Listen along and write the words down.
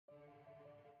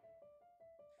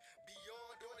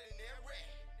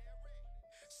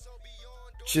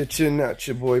Not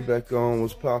your boy back on.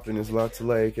 What's poppin'? It's Larry The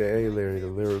Lyical, aka Larry The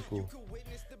Lyrical.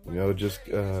 You know, just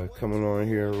coming on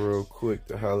here real quick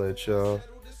to holler at y'all.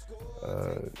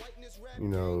 You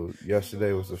know,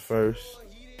 yesterday was the first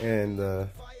and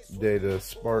day to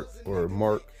spark or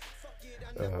mark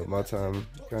my time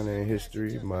kind of in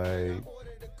history. My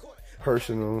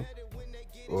personal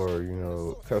or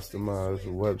customized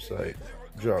website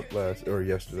dropped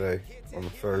yesterday on the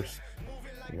first.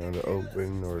 You know, the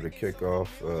open or the kickoff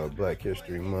Black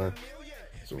History Month.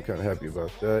 So I'm kind of happy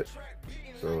about that.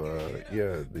 So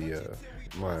yeah, the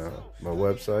my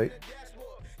website.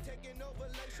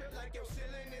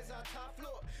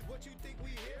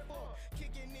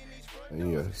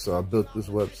 And yeah, so I built this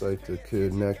website to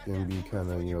connect and be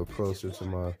kind of closer to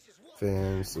my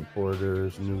fans,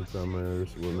 supporters,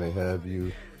 newcomers, what may have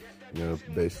you. You know,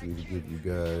 basically to give you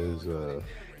guys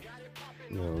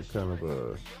kind of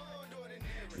a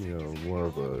more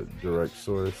of a direct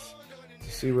source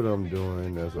to see what I'm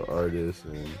doing as an artist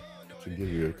and to give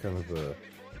you a kind of a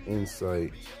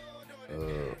insight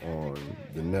on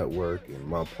the network and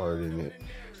my part in it.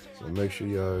 So make sure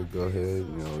y'all go ahead,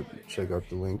 check out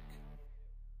the link.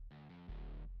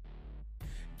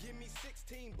 Give me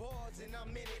 16 bars and I'm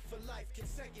in it for life,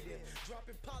 consecutive.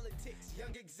 Dropping politics,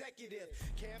 young executive.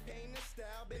 Campaign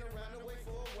style, been around the way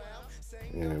for a while.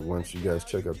 And once you guys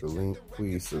check out the link,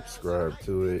 please subscribe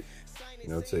to it. You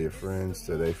know, tell your friends,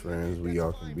 tell their friends. We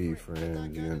all can be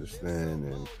friends, you understand?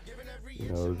 And,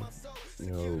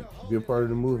 be a part of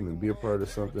the movement. Be a part of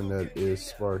something that is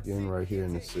sparking right here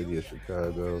in the city of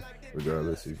Chicago,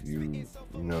 regardless if you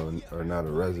are not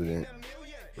a resident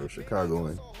or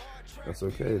Chicagoan. That's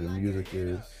okay. The music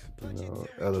is,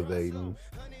 elevating.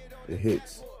 It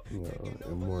hits,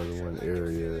 in more than one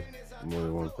area, more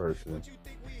than one person.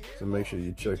 So make sure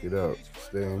you check it out.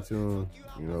 Stay in tune.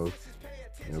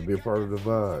 Be a part of the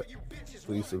vibe.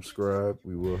 Please subscribe.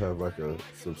 We will have like a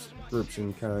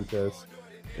subscription contest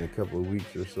in a couple of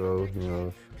weeks or so,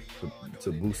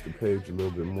 to boost the page a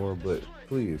little bit more. But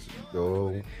please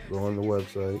go on the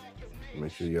website.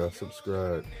 Make sure y'all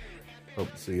subscribe.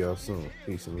 Hope to see y'all soon.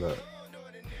 Peace and love.